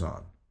shoes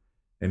on?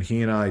 And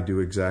he and I do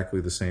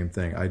exactly the same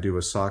thing. I do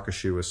a sock, a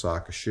shoe,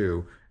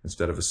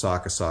 instead of a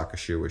sock, a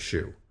shoe, a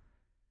shoe.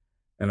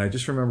 And I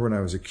just remember when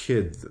I was a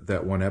kid,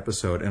 that one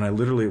episode, and I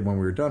literally, when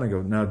we were done, I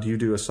go, "Now, do you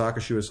do a sock, a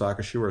shoe, or a sock,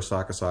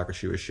 a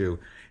shoe, a shoe?" And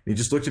he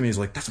just looked at me, he's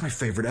like, "That's my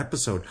favorite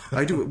episode.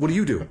 I do it. What do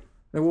you do?"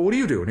 I go, "Well, what do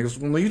you do?" And he goes,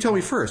 "Well, you tell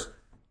me first."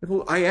 I go,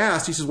 "Well, I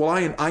asked." He says, "Well,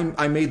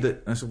 I made the,"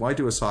 and I said, "Well, I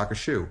do a sock, a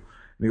shoe."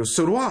 And he goes,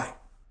 "So do I."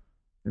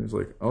 And he was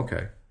like,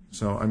 okay.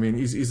 So, I mean,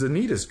 he's the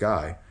neatest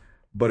guy,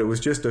 but it was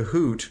just a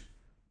hoot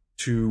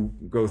to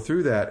go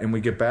through that. And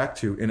we get back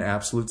to, in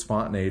absolute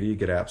spontaneity, you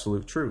get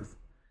absolute truth.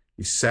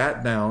 He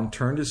sat down,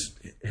 turned his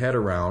head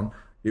around.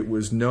 It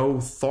was no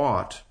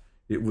thought.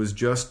 It was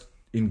just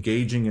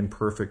engaging in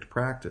perfect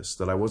practice,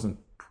 that I wasn't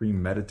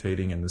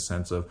premeditating in the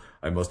sense of,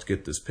 I must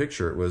get this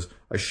picture. It was,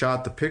 I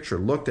shot the picture,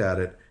 looked at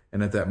it,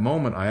 and at that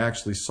moment, I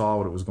actually saw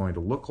what it was going to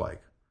look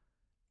like.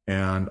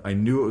 And I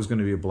knew it was going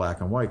to be a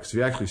black and white, because if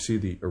you actually see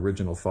the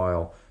original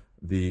file,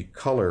 the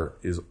color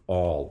is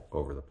all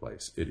over the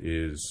place. It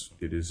is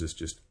this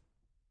just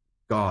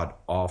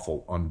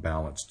god-awful,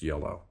 unbalanced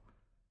yellow.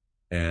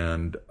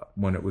 And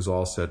when it was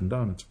all said and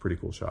done, it's a pretty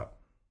cool shot.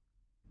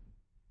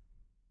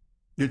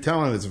 Your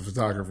talent as a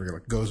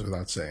photographer goes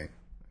without saying.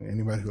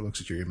 Anybody who looks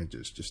at your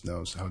images just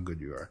knows how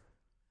good you are.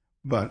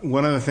 But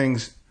one of the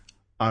things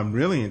I'm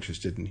really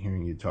interested in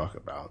hearing you talk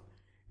about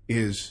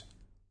is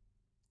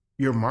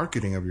your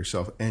marketing of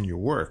yourself and your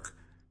work.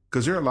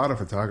 Because there are a lot of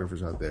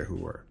photographers out there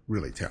who are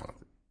really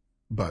talented,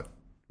 but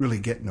really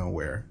get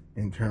nowhere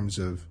in terms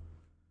of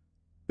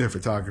their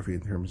photography,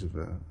 in terms of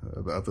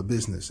a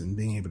business and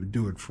being able to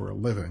do it for a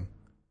living.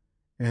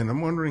 And I'm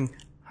wondering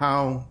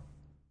how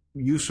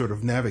you sort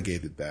of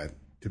navigated that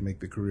to make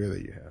the career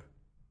that you have.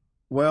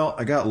 Well,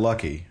 I got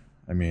lucky.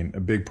 I mean, a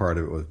big part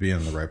of it was being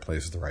in the right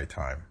place at the right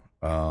time.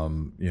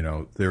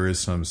 There is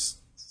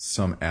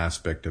some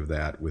aspect of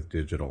that with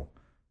digital.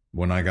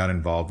 When I got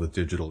involved with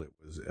digital, it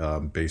was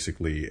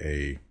basically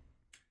a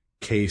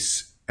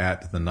case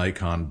at the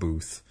Nikon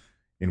booth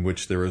in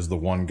which there was the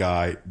one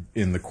guy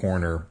in the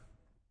corner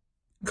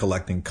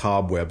collecting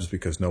cobwebs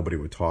because nobody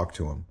would talk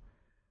to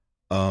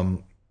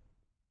him.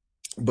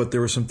 But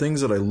there were some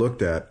things that I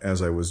looked at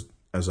as I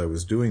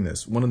was doing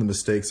this. One of the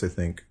mistakes I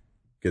think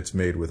gets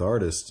made with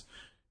artists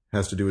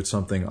has to do with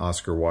something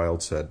Oscar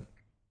Wilde said,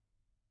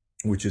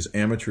 which is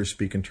amateurs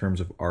speak in terms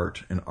of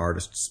art and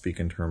artists speak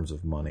in terms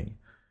of money.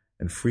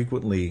 And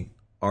frequently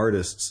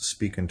artists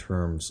speak in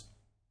terms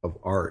of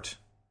art.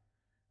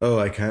 Oh,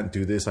 I can't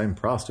do this. I'm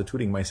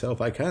prostituting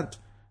myself. I can't.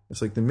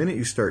 It's like the minute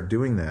you start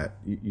doing that,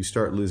 you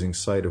start losing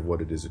sight of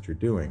what it is that you're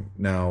doing.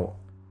 Now,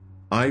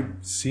 I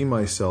see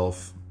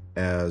myself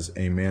as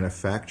a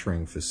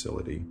manufacturing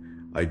facility.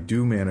 I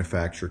do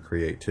manufacture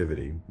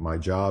creativity. My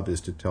job is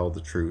to tell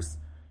the truth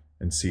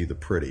and see the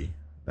pretty.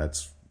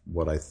 That's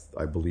what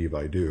I believe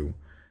I do.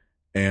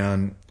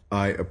 And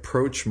I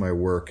approach my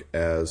work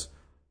as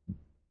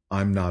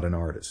I'm not an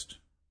artist.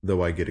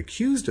 Though I get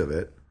accused of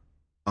it,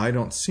 I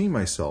don't see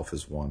myself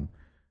as one.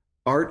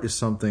 Art is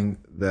something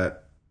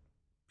that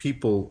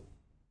people,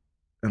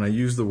 and I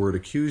use the word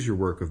accuse your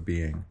work of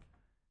being,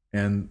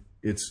 and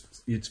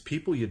it's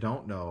people you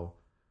don't know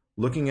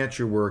looking at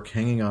your work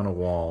hanging on a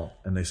wall,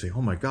 and they say,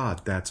 oh my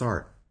God, that's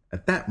art.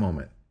 At that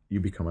moment, you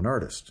become an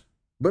artist,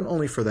 but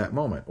only for that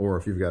moment. Or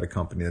if you've got a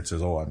company that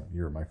says, oh,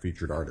 you're my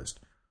featured artist.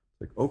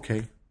 Like,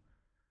 okay.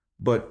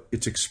 But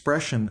it's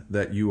expression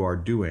that you are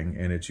doing,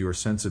 and it's your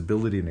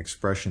sensibility and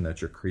expression that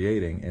you're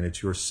creating, and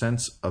it's your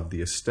sense of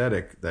the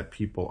aesthetic that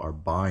people are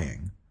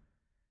buying.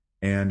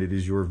 And it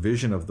is your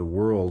vision of the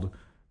world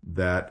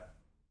that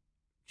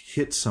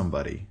hits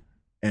somebody.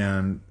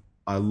 And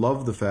I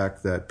love the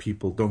fact that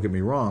people, don't get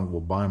me wrong, will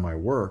buy my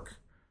work,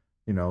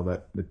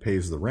 that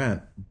pays the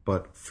rent.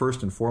 But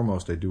first and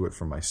foremost, I do it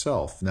for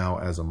myself. Now,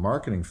 as a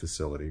marketing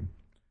facility,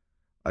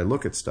 I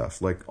look at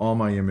stuff like all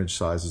my image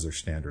sizes are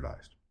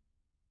standardized.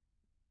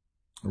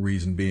 The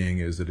reason being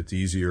is that it's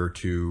easier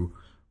to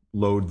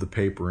load the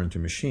paper into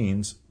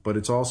machines, but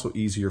it's also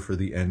easier for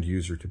the end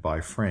user to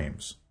buy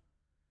frames.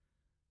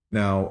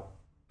 Now,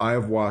 I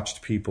have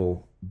watched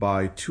people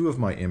buy 2 of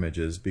my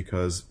images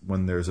because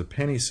when there's a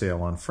penny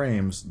sale on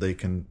frames, they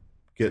can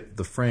get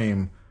the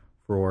frame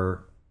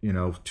for,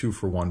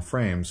 2-for-1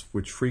 frames,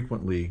 which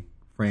frequently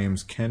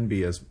frames can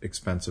be as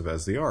expensive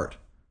as the art.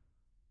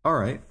 All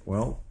right,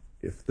 well,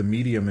 if the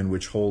medium in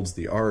which holds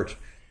the art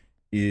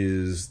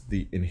is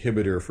the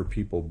inhibitor for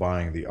people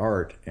buying the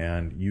art,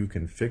 and you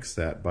can fix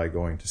that by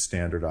going to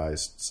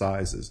standardized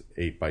sizes,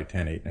 8 by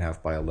 10,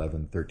 8.5 by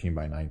 11, 13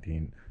 by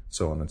 19,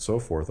 so on and so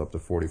forth, up to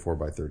 44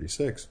 by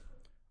 36.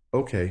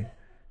 Okay,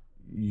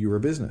 you're a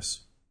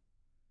business.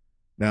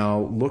 Now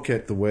look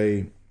at the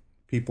way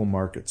people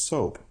market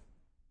soap.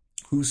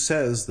 Who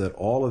says that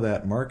all of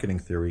that marketing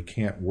theory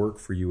can't work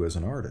for you as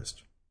an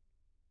artist?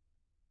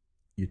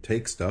 You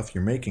take stuff,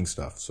 you're making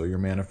stuff, so you're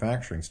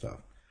manufacturing stuff.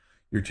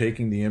 You're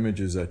taking the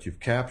images that you've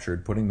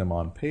captured, putting them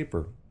on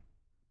paper.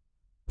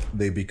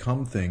 They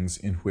become things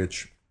in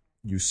which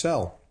you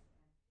sell.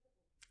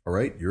 All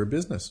right, you're a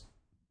business.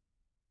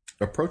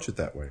 Approach it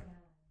that way.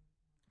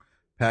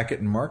 Pack it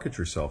and market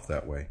yourself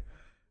that way.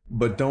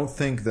 But don't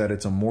think that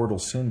it's a mortal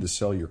sin to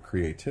sell your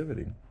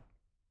creativity.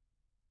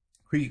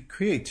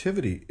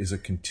 Creativity is a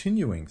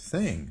continuing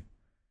thing.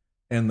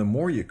 And the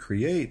more you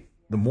create,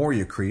 the more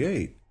you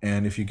create.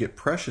 And if you get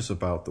precious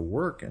about the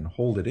work and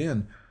hold it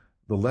in,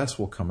 the less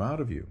will come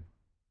out of you.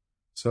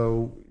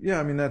 So,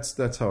 yeah,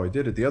 that's how I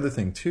did it. The other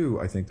thing, too,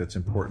 I think that's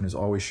important is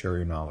always share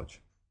your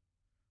knowledge.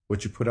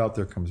 What you put out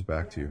there comes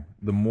back to you.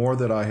 The more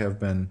that I have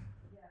been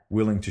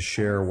willing to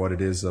share what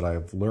it is that I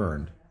have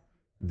learned,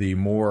 the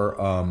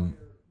more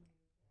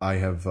I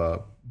have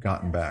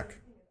gotten back.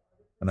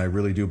 And I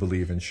really do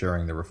believe in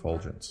sharing the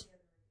refulgence.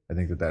 I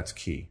think that that's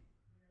key.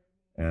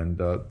 And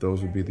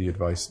those would be the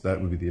advice.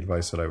 That would be the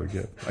advice that I would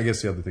give. I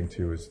guess the other thing,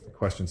 too, is the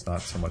question's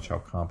not so much how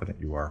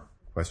competent you are.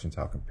 The question's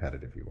how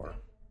competitive you are.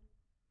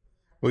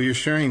 Well, you're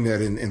sharing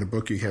that in a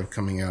book you have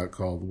coming out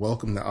called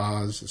Welcome to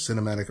Oz, A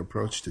Cinematic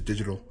Approach to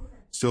Digital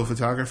Still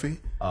Photography?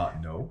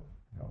 No.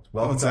 It's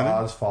Welcome to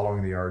Oz,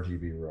 Following the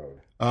RGB Road.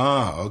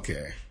 Ah,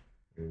 okay.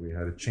 We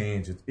had to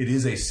change it. It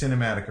is a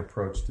cinematic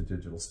approach to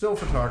digital still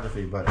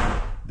photography, but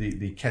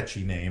the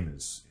catchy name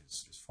is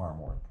far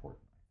more important.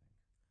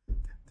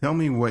 Tell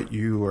me what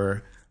you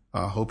are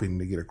hoping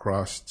to get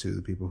across to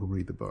the people who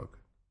read the book.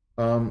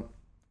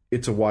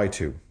 It's a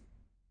why-to,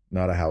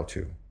 not a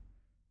how-to,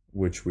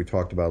 which we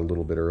talked about a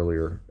little bit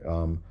earlier.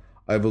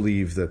 I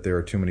believe that there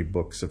are too many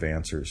books of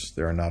answers.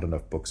 There are not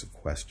enough books of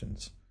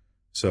questions.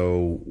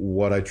 So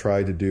what I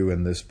tried to do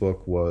in this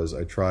book was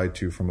I tried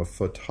to, from a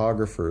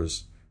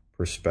photographer's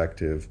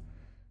perspective,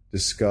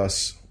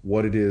 discuss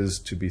what it is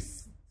to be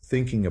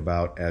thinking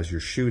about as you're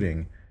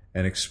shooting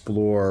and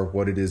explore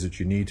what it is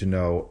that you need to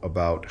know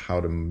about how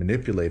to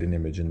manipulate an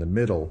image in the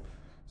middle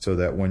so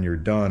that when you're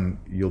done,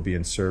 you'll be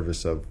in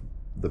service of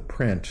the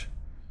print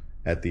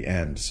at the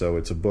end. So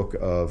it's a book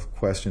of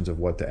questions of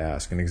what to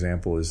ask. An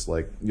example is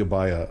like you'll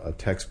buy a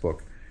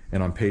textbook,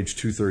 and on page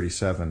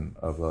 237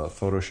 of a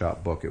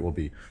Photoshop book, it will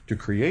be, to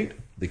create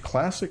the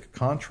classic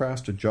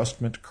contrast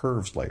adjustment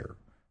curves layer,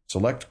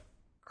 select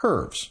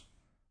curves,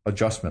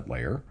 adjustment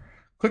layer,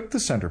 Click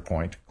the center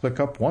point, click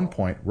up 1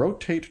 point,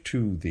 rotate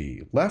to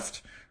the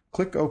left,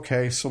 click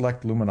OK,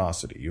 select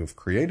luminosity. You have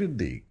created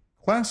the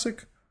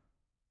classic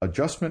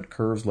adjustment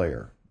curves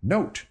layer.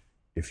 Note,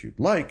 if you'd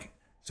like,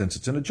 since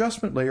it's an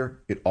adjustment layer,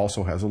 it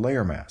also has a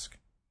layer mask.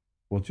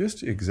 Well,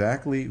 just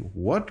exactly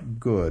what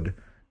good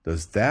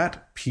does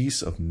that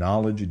piece of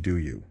knowledge do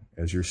you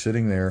as you're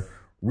sitting there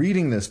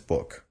reading this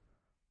book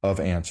of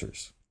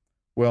answers?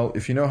 Well,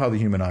 if you know how the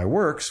human eye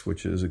works,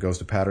 which is it goes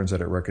to patterns that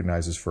it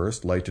recognizes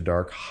first, light to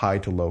dark, high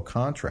to low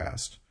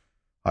contrast,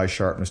 high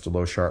sharpness to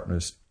low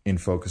sharpness, in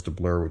focus to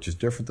blur, which is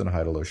different than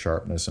high to low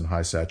sharpness, and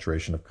high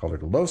saturation of color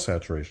to low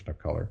saturation of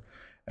color.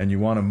 And you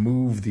want to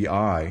move the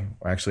eye.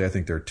 Actually, I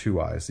think there are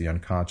two eyes, the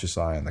unconscious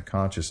eye and the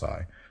conscious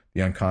eye.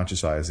 The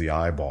unconscious eye is the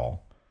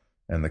eyeball,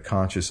 and the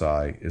conscious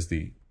eye is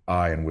the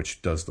eye in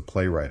which does the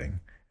playwriting.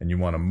 And you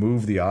want to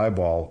move the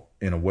eyeball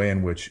in a way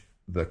in which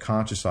the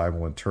conscious eye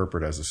will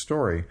interpret as a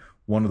story.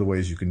 One of the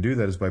ways you can do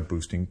that is by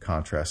boosting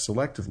contrast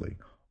selectively.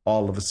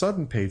 All of a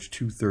sudden, page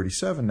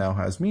 237 now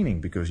has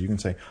meaning because you can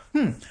say,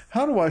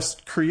 how do I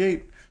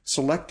create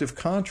selective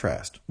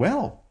contrast?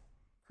 Well,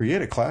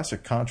 create a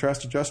classic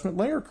contrast adjustment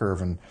layer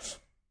curve and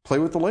play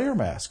with the layer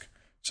mask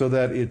so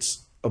that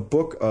it's a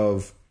book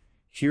of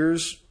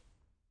here's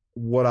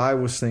what I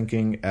was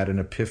thinking at an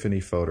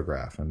epiphany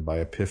photograph. And by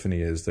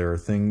epiphany is there are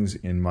things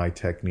in my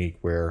technique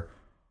where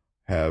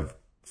have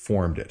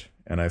formed it.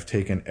 And I've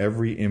taken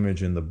every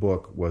image in the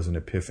book was an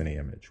epiphany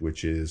image,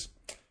 which is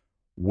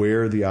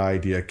where the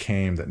idea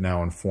came that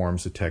now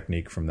informs the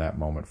technique from that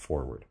moment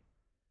forward.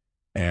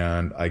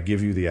 And I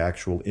give you the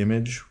actual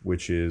image,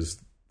 which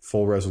is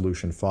full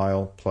resolution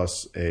file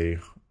plus a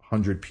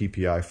 100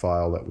 ppi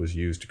file that was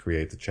used to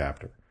create the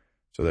chapter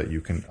so that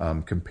you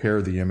can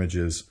compare the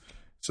images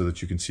so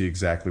that you can see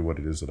exactly what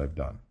it is that I've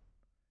done.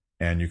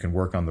 And you can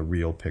work on the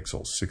real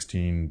pixels,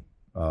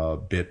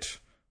 16-bit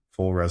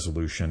full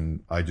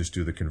resolution. I just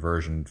do the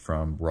conversion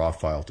from raw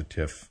file to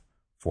TIFF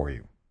for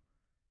you.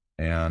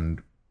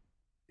 And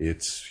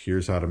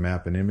here's how to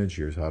map an image,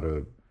 here's how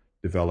to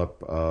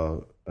develop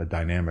a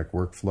dynamic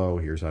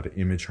workflow, here's how to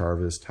image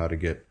harvest, how to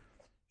get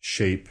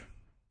shape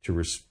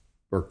to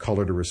or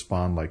color to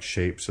respond like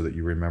shape so that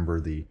you remember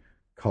the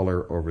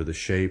color over the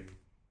shape,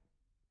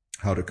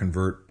 how to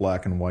convert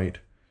black and white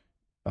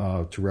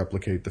to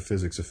replicate the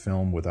physics of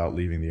film without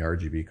leaving the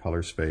RGB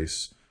color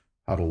space,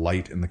 how to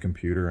light in the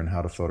computer, and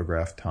how to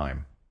photograph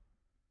time.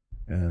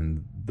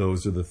 And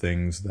those are the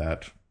things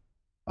that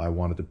I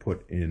wanted to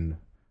put in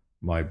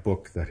my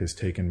book that has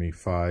taken me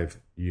 5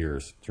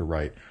 years to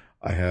write.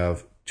 I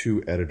have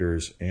 2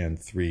 editors and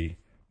 3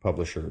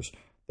 publishers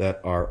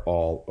that are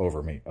all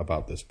over me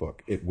about this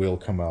book. It will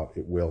come out.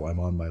 It will. I'm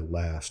on my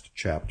last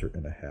chapter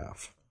and a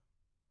half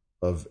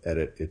of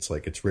edit. It's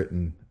like it's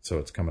written, so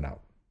it's coming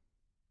out.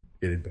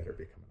 It had better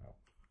be coming out.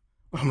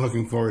 I'm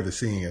looking forward to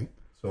seeing it.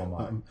 So am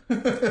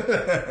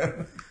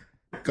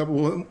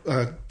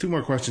I. Two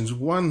more questions.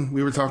 One,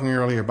 we were talking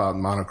earlier about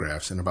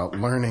monographs and about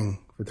learning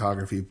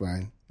photography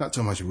by not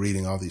so much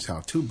reading all these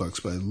how-to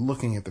books, but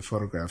looking at the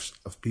photographs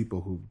of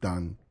people who've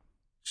done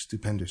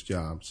stupendous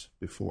jobs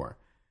before.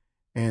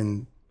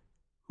 And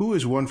who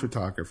is one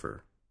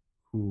photographer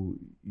who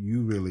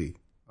you really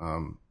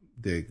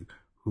dig,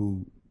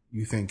 who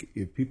you think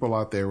if people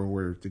out there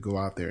were to go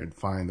out there and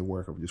find the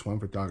work of just one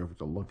photographer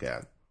to look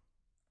at?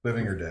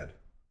 Living or dead?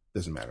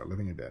 Doesn't matter,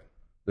 living or dead.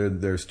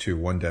 There's 2,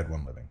 one dead,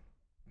 one living.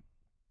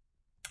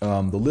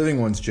 The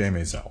living one's Jay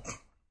Maisel.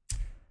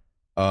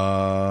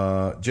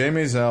 Jay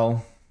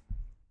Maisel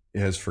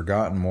has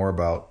forgotten more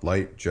about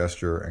light,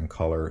 gesture, and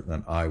color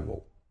than I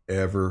will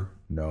ever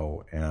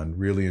know. And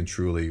really and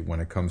truly, when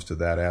it comes to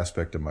that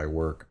aspect of my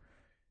work,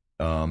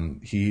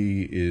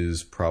 he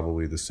is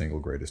probably the single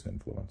greatest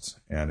influence.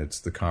 And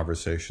it's the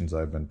conversations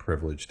I've been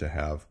privileged to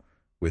have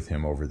with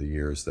him over the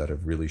years that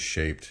have really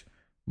shaped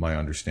my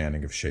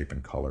understanding of shape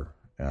and color.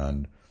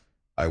 And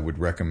I would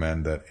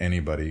recommend that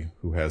anybody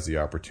who has the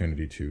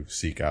opportunity to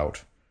seek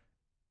out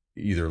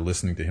either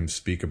listening to him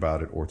speak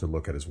about it or to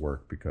look at his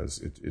work,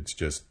 because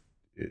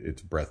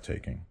it's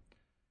breathtaking.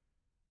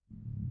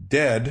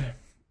 Dead,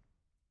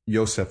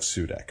 Josef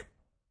Sudek.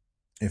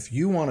 If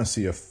you want to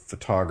see a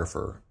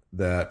photographer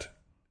that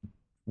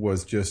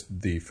was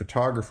just the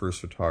photographer's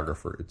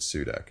photographer, it's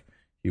Sudek.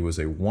 He was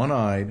a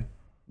one-eyed,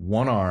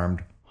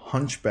 one-armed,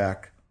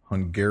 hunchback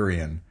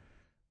Hungarian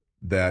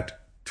that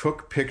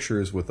took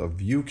pictures with a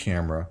view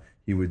camera.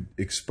 He would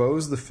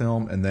expose the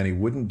film and then he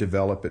wouldn't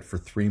develop it for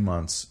 3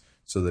 months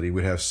so that he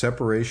would have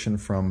separation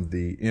from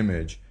the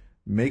image,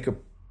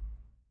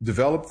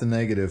 develop the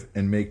negative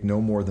and make no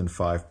more than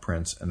 5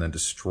 prints and then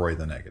destroy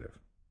the negative.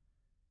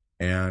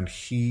 And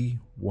he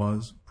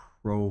was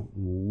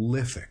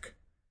prolific.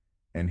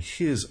 And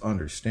his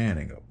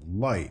understanding of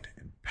light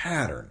and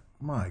pattern,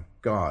 my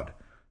God,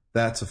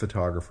 that's a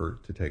photographer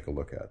to take a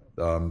look at.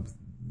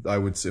 I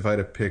would, if I had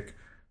to pick,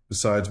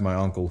 besides my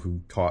uncle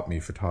who taught me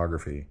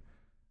photography,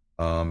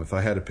 if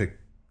I had to pick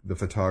the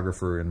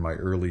photographer in my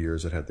early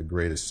years that had the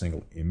greatest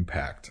single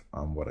impact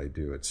on what I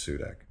do, it's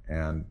Sudek.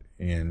 And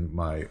in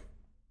my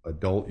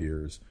adult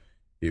years,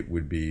 it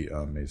would be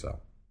Maisel.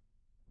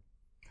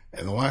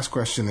 And the last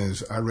question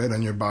is, I read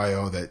on your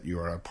bio that you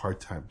are a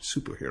part-time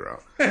superhero.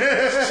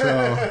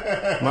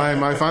 So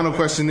my final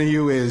question to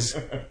you is,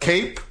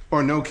 cape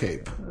or no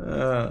cape?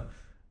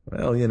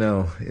 Well, you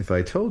know, if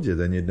I told you,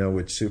 then you'd know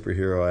which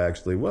superhero I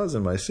actually was,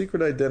 and my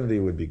secret identity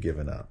would be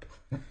given up.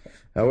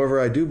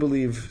 However, I do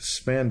believe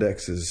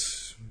spandex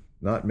is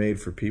not made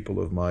for people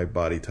of my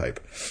body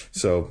type.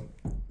 So,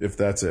 if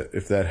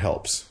that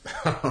helps.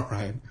 All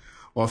right.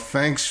 Well,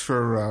 thanks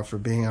for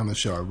being on the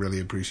show. I really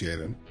appreciate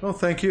it. Well,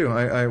 thank you.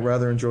 I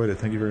rather enjoyed it.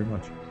 Thank you very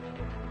much.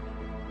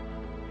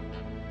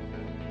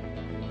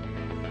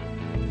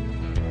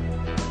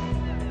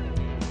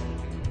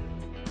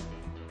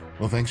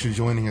 Well, thanks for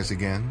joining us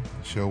again.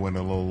 The show went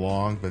a little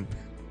long, but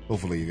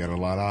hopefully you got a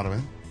lot out of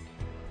it.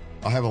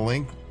 I'll have a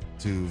link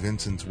to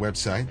Vincent's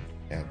website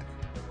at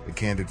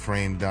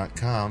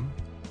thecandidframe.com.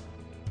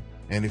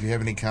 And if you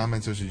have any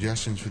comments or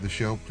suggestions for the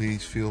show,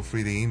 please feel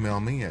free to email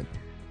me at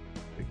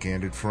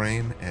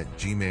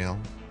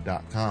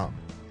thecandidframe@gmail.com.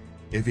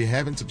 If you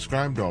haven't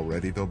subscribed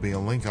already, there'll be a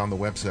link on the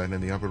website in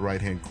the upper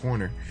right-hand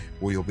corner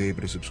where you'll be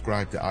able to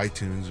subscribe to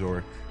iTunes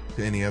or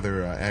to any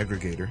other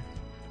aggregator.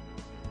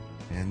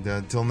 And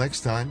until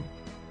next time,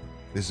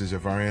 this is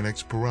Ivan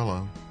X.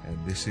 Perello, and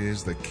this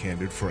is The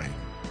Candid Frame.